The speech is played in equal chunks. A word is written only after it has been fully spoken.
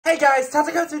Hey guys,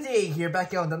 Today here,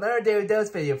 back on another Daily Dose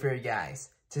video for you guys.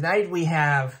 Tonight we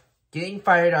have getting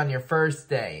fired on your first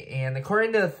day, and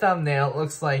according to the thumbnail, it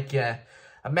looks like a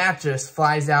mattress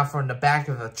flies out from the back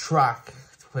of a truck.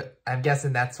 I'm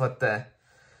guessing that's what the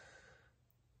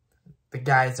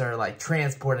guys are like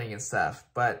transporting and stuff,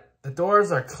 but the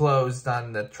doors are closed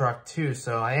on the truck too,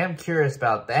 so I am curious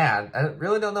about that. I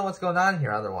really don't know what's going on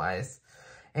here otherwise.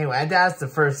 Anyway, I doubt it's the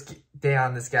first day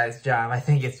on this guy's job. I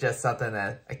think it's just something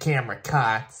that a camera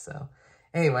caught. So,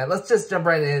 anyway, let's just jump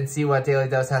right in and see what Daily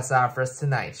Dose has to offer us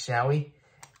tonight, shall we?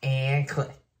 And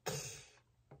click.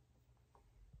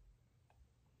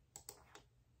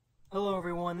 Hello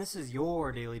everyone, this is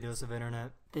your Daily Dose of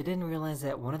Internet. They didn't realize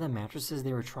that one of the mattresses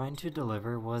they were trying to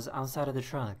deliver was outside of the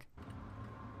truck.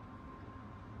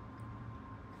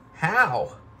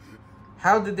 How?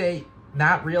 How did they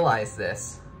not realize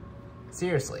this?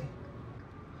 Seriously.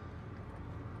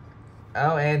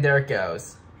 Oh, and there it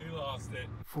goes. He lost it.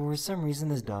 For some reason,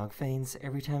 this dog faints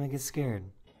every time it gets scared.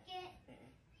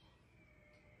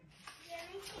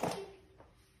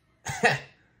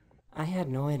 I had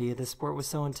no idea this sport was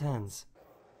so intense.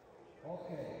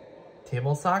 Okay.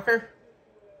 Table soccer?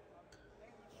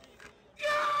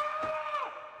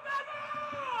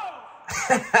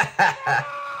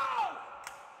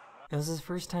 It was his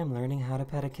first time learning how to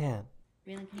pet a cat.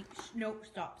 Raylan, can you... No,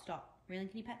 stop. Raylan,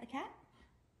 can you pet the cat?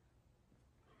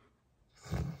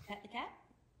 Pet the cat?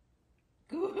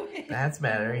 Good. That's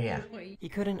better, yeah. He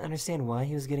couldn't understand why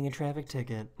he was getting a traffic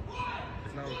ticket.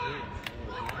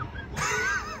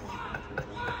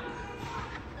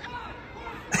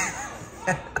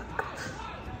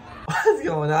 What's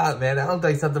going on, man? That looks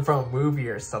like something from a movie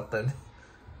or something.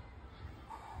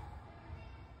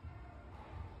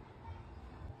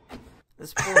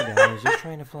 This poor guy was just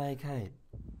trying to fly a kite.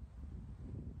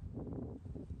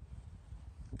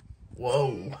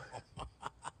 Whoa.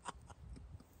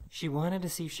 She wanted to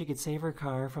see if she could save her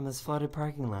car from this flooded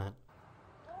parking lot.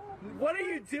 What are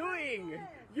you doing?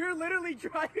 You're literally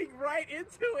driving right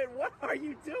into it. What are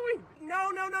you doing? No,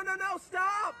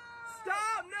 stop!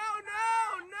 Stop!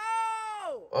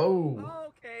 No! Oh.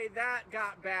 Okay, that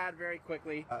got bad very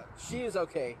quickly. She is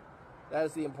okay. That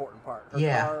is the important part. Her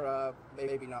Yeah. car,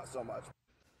 maybe not so much.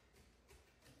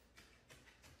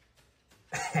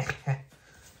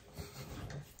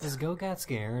 This goat got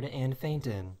scared and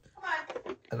fainted.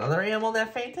 Another animal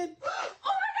that fainted? Oh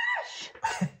my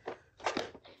gosh!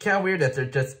 Kind of weird that they're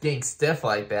just getting stiff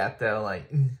like that, though. Like,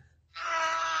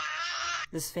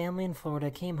 This family in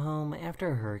Florida came home after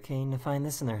a hurricane to find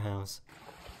this in their house.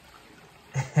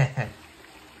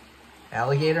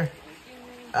 alligator?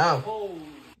 Oh.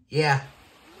 Yeah.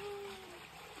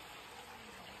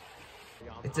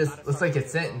 It just looks like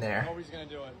it's sitting there. Nobody's gonna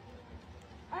do it.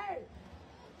 Hey!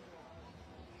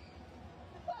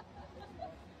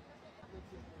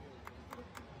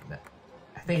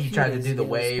 I think he tried to do the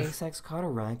wave. SpaceX caught a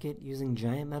rocket using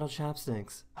giant metal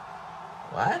chopsticks.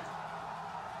 What?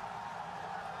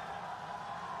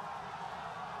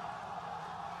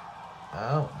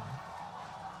 Oh.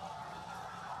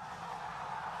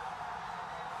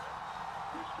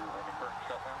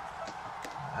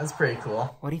 That's pretty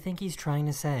cool. What do you think he's trying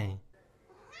to say?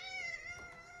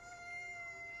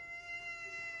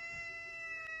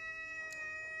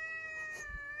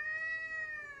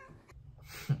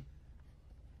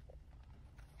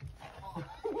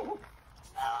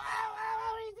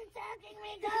 He's attacking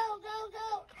me! Go!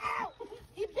 Ow!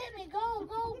 He bit me! Go!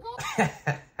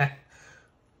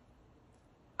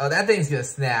 Oh, that thing's gonna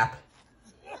snap.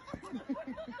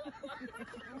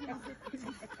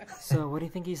 So, what do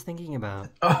you think he's thinking about?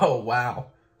 Oh, wow.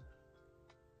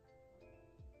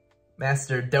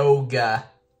 Master Doga.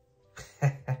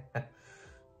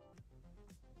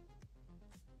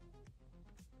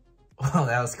 Well,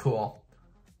 that was cool.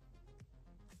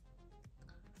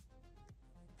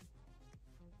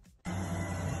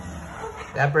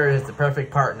 That bird is the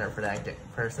perfect partner for that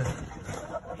person.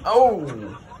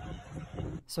 Oh!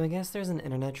 So I guess there's an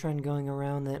internet trend going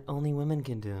around that only women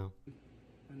can do.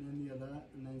 And then the other,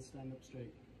 and then stand up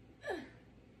straight.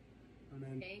 And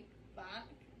then... Okay, back.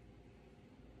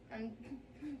 And...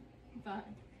 back.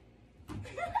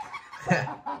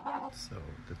 So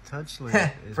the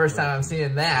touchline is First time I'm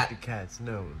seeing that. the cat's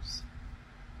nose,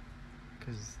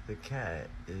 because the cat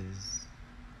is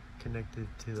connected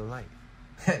to the light.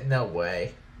 No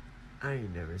way. I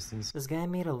ain't never seen. This guy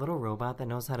made a little robot that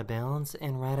knows how to balance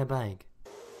and ride a bike.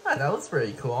 Oh, that looks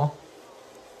pretty cool.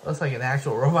 Looks like an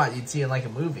actual robot you'd see in like a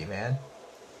movie, man.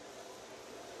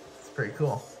 It's pretty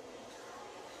cool.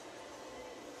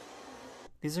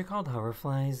 These are called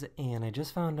hoverflies, and I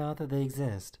just found out that they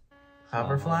exist.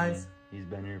 Hoverflies? He's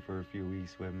been here for a few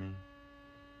weeks with me.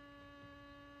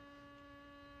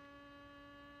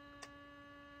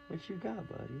 What you got,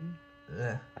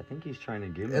 buddy? I think he's trying to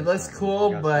give me It looks something. cool,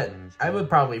 He got but something in his I hand. would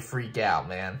probably freak out,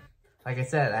 man. Like I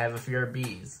said, I have a fear of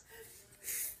bees.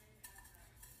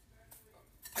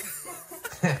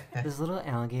 This little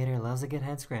alligator loves to get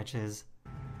head scratches.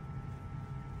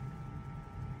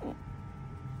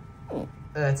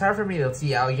 It's hard for me to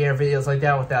see alligator videos like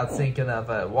that without thinking of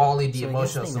Wall-E, the So I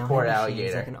guess emotional they now support have machines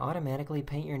alligator. that can automatically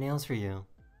paint your nails for you.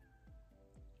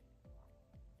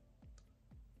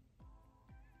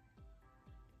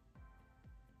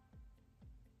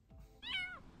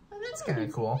 That's kind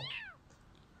of cool.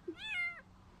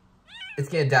 It's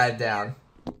gonna dive down.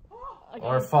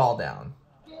 Or fall down.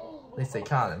 At least they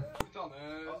caught him.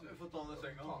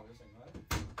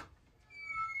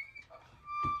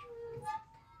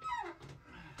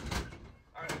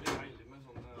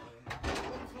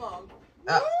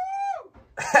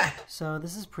 So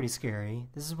this is pretty scary.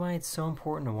 This is why it's so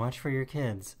important to watch for your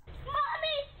kids.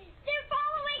 Mommy! They're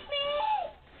following me!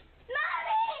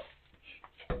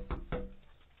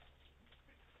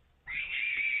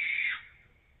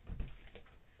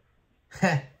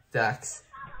 Mommy! Ducks.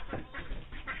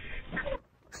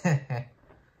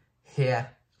 Yeah.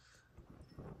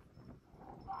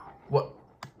 What?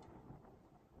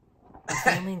 A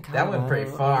family in That went pretty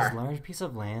Colorado far. owns a large piece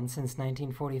of land since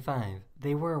 1945.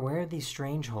 They were aware of these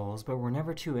strange holes, but were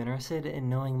never too interested in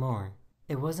knowing more.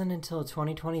 It wasn't until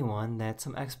 2021 that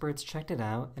some experts checked it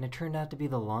out, and it turned out to be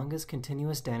the longest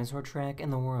continuous dinosaur track in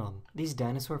the world. These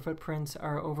dinosaur footprints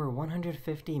are over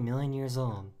 150 million years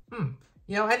old.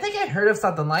 You know, I think I heard of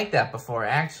something like that before,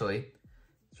 actually.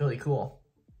 It's really cool.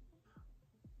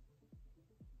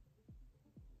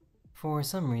 For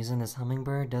some reason, this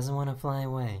hummingbird doesn't want to fly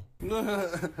away.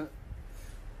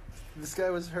 This guy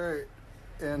was hurt,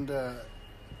 and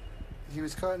he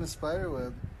was caught in a spider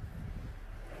web.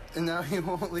 And now he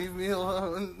won't leave me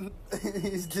alone.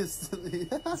 He's just...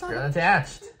 It's grown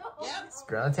attached. It's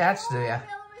grown attached to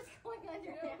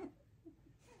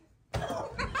you.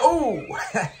 Oh!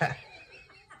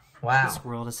 Wow. The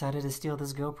squirrel decided to steal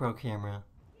this GoPro camera.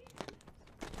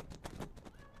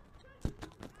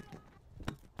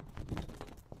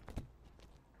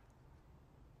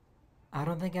 I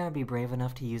don't think I would be brave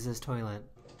enough to use this toilet.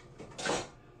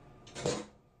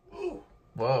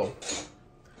 Whoa.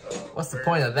 What's the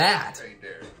point of that?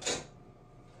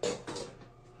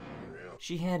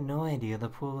 She had no idea the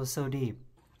pool was so deep.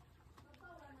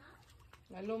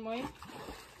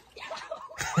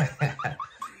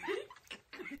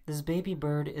 This baby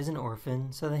bird is an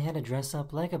orphan, so they had to dress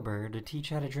up like a bird to teach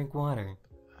how to drink water.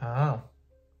 Oh.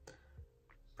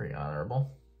 Pretty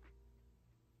honorable.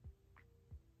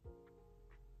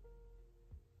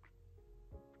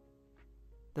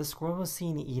 The squirrel was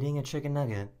seen eating a chicken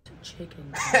nugget.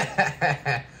 Chicken.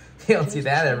 You don't see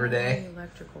that every day.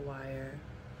 Electrical wire.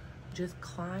 Just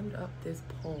climbed up this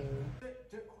pole.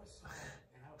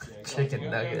 Chicken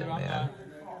nugget, man.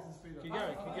 Keep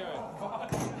going, keep going.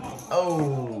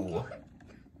 Oh.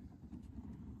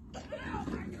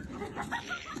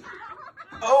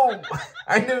 Oh!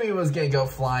 I knew he was gonna go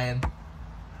flying.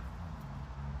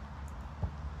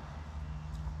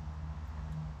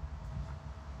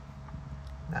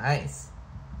 Nice.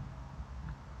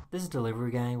 This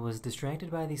delivery guy was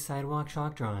distracted by these sidewalk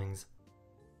chalk drawings.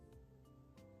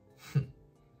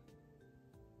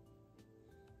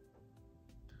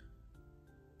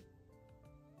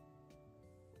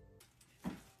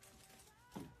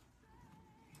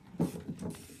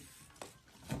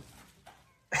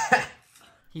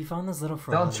 He found this little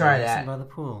frog Don't try relaxing that. by the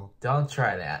pool. Don't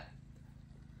try that.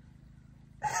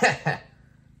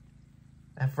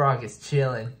 That frog is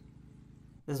chilling.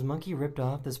 This monkey ripped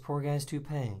off this poor guy's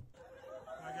toupee.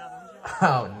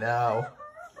 Oh no.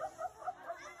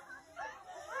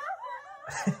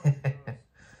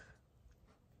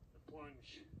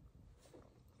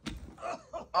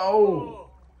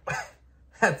 Oh.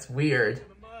 That's weird.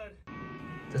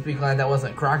 Just be glad that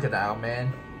wasn't crocodile,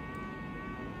 man.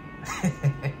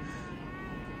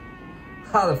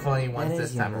 All the funny ones That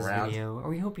this is time this around. video, or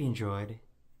we hope you enjoyed.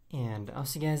 And I'll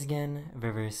see you guys again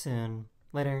very, very soon.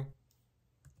 Later.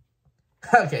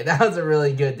 Okay, that was a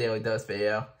really good Daily Dose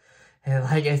video. And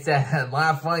like I said, a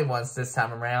lot of funny ones this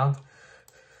time around.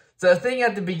 So the thing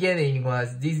at the beginning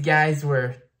was these guys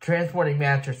were transporting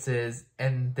mattresses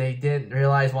and they didn't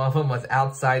realize one of them was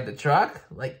outside the truck.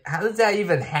 Like, how does that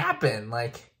even happen?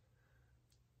 Like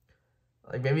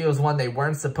maybe it was one they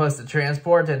weren't supposed to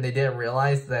transport and they didn't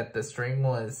realize that the string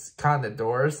was caught in the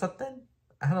door or something?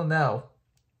 I don't know.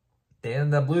 They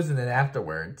ended up losing it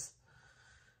afterwards.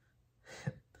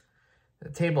 The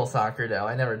table soccer, though,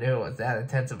 I never knew it was that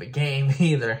intense of a game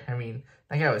either. I mean,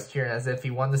 that guy was cheering as if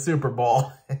he won the Super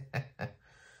Bowl.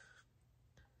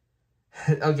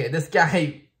 Okay, this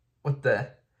guy with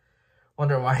the...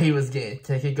 Wonder why he was getting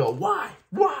ticket. Go, why?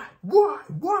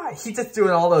 He's just doing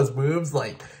all those moves.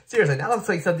 Like, seriously, that looks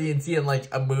like something you'd see in,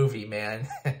 like, a movie, man.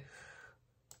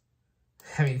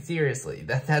 I mean, seriously,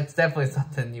 that's definitely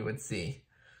something you would see.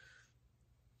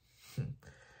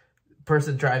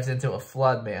 Person drives into a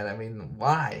flood, man. I mean,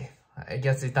 why? I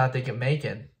guess they thought they could make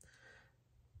it.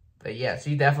 But yeah,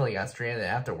 she definitely got stranded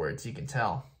afterwards, you can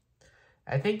tell.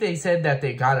 I think they said that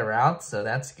they got her out, so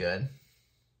that's good.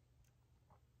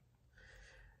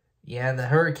 Yeah, the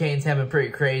hurricanes have been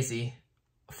pretty crazy.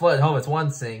 A flood home is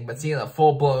one thing, but seeing a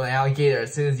full-blown alligator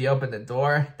as soon as you open the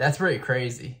door, that's pretty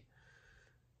crazy.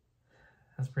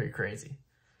 That's pretty crazy.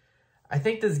 I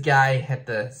think this guy at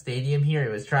the stadium here, he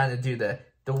was trying to do the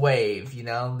wave, you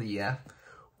know, the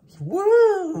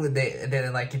woo, and then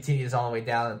it like continues all the way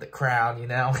down at the crowd, you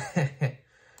know.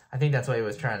 I think that's what he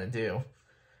was trying to do.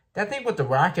 That thing with the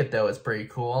rocket though is pretty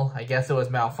cool. I guess it was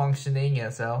malfunctioning,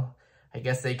 and so I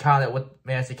guess they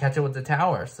managed to catch it with the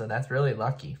tower, so that's really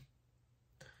lucky.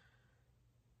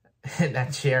 And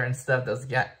that chair and stuff, those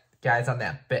guys on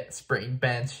that spring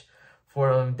bench,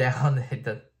 4 of them down, it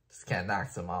just kind of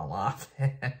knocks them all off.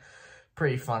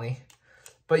 Pretty funny.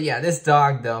 But yeah, this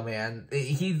dog though, man,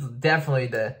 he's definitely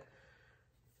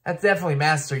that's definitely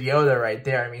Master Yoda right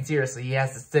there. I mean, seriously, he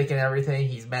has the stick and everything.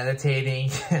 He's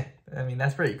meditating. I mean,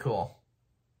 that's pretty cool.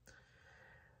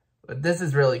 But this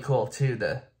is really cool too,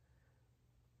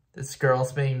 this girl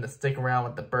spinning the stick around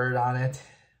with the bird on it.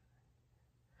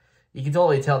 You can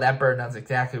totally tell that bird knows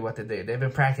exactly what to do. They've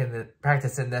been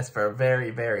practicing this for a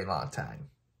very, very long time.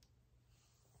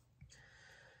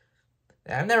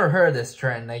 I've never heard of this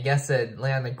trend. I guess that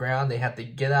lay on the ground, they have to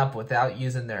get up without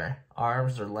using their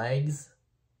arms or legs,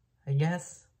 I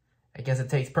guess. I guess it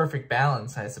takes perfect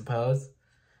balance, I suppose.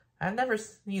 I've never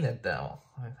seen it, though.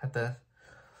 I have to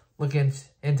look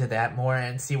into that more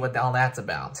and see what all that's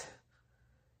about.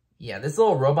 Yeah, this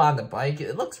little robot on the bike,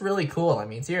 it looks really cool. I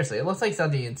mean, seriously, it looks like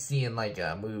something you'd see in, like,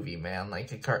 a movie, man.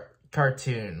 Like a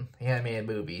cartoon, animated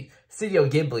movie. Studio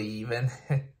Ghibli, even.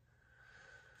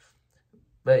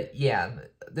 But yeah,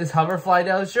 this hoverfly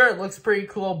though, sure, it looks pretty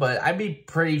cool, but I'd be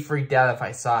pretty freaked out if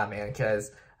I saw it, man,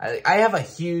 because I have a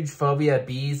huge phobia of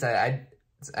bees. I've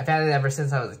had it ever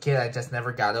since I was a kid. I just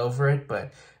never got over it,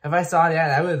 but if I saw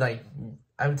that,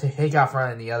 I would take off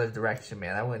running the other direction,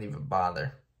 man. I wouldn't even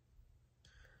bother.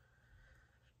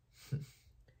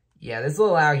 Yeah, this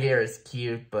little alligator is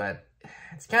cute, but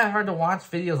it's kind of hard to watch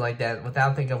videos like that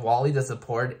without thinking of Wally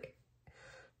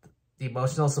the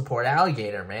emotional support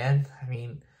alligator, man. I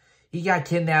mean, he got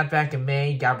kidnapped back in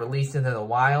May, got released into the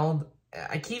wild.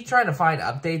 I keep trying to find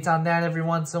updates on that every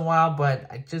once in a while, but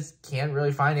I just can't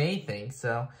really find anything.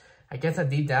 So I guess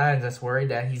deep down I'm just worried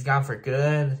that he's gone for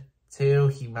good, too.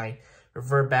 He might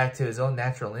revert back to his own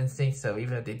natural instincts, so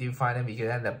even if they do find him, he could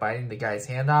end up biting the guy's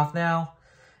hand off now.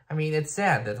 I mean, it's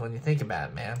sad that when you think about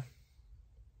it, man.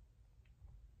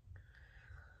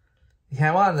 Yeah,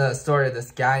 I want the story of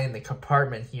this guy in the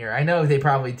compartment here. I know they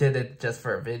probably did it just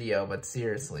for a video, but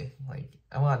seriously, like,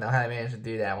 I want to know how they managed to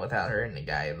do that without hurting the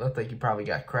guy. It looked like he probably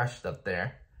got crushed up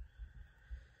there.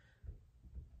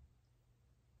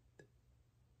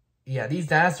 Yeah, these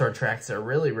dinosaur tracks are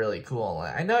really, really cool.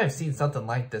 I know I've seen something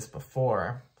like this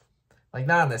before. Like,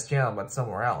 not on this channel, but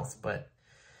somewhere else. But,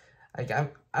 like,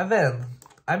 I've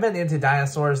been into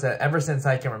dinosaurs ever since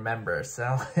I can remember.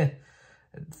 So,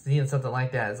 seeing something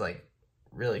like that is, like,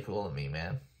 really cool to me,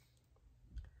 man.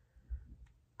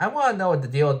 I want to know what the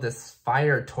deal with this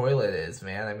fire toilet is,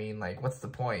 man. I mean, like, what's the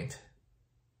point?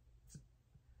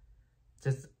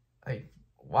 Just, like,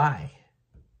 why?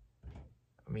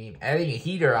 I mean, adding a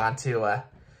heater onto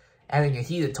adding a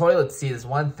heated toilet seat is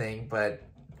one thing, but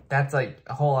that's, like,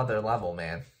 a whole other level,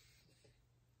 man.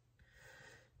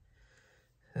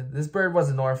 This bird was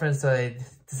an orphan, so they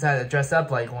decided to dress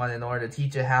up like one in order to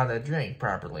teach it how to drink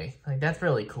properly. Like, that's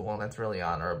really cool, and that's really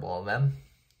honorable of them.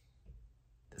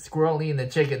 The squirrel eating the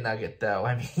chicken nugget, though.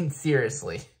 I mean,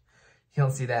 seriously. You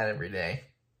don't see that every day.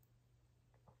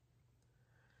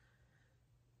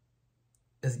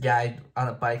 This guy on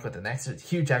a bike with an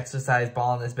huge exercise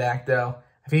ball on his back, though.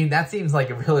 I mean, that seems like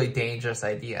a really dangerous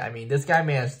idea. I mean, this guy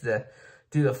managed to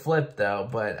do the flip, though,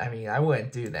 but, I mean, I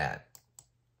wouldn't do that.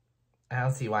 I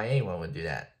don't see why anyone would do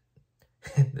that.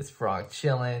 This frog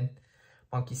chilling.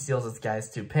 Monkey steals this guy's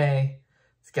toupee.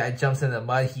 This guy jumps in the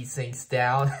mud, he sinks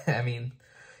down. I mean,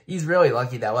 he's really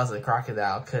lucky that wasn't a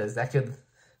crocodile, because that could,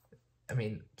 I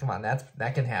mean, come on,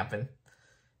 that can happen.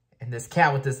 And this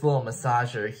cat with this little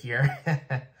massager here.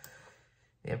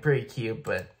 Yeah, pretty cute,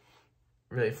 but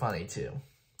really funny too.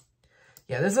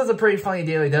 Yeah, this was a pretty funny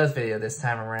Daily Does video this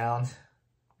time around.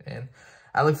 And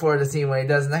I look forward to seeing what he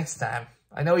does next time.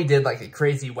 I know he did like a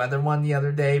crazy weather one the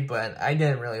other day, but I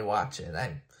didn't really watch it.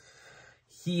 I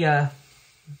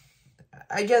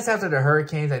guess after the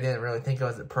hurricanes, I didn't really think it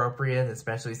was appropriate,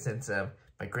 especially since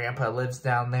my grandpa lives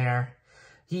down there.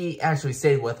 He actually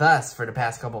stayed with us for the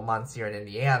past couple months here in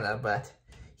Indiana, but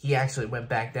he actually went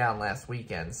back down last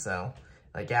weekend, so,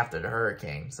 like, after the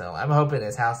hurricane. So I'm hoping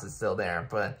his house is still there,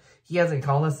 but he hasn't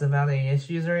called us about any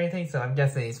issues or anything, so I'm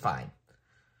guessing he's fine.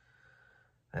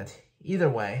 But either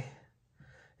way,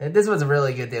 this was a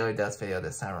really good Daily Dust video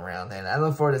this time around, and I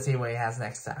look forward to seeing what he has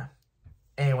next time.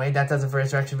 Anyway, that does it for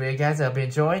this reaction video, guys. I hope you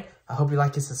enjoyed. I hope you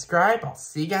like and subscribe. I'll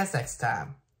see you guys next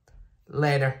time.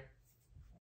 Later.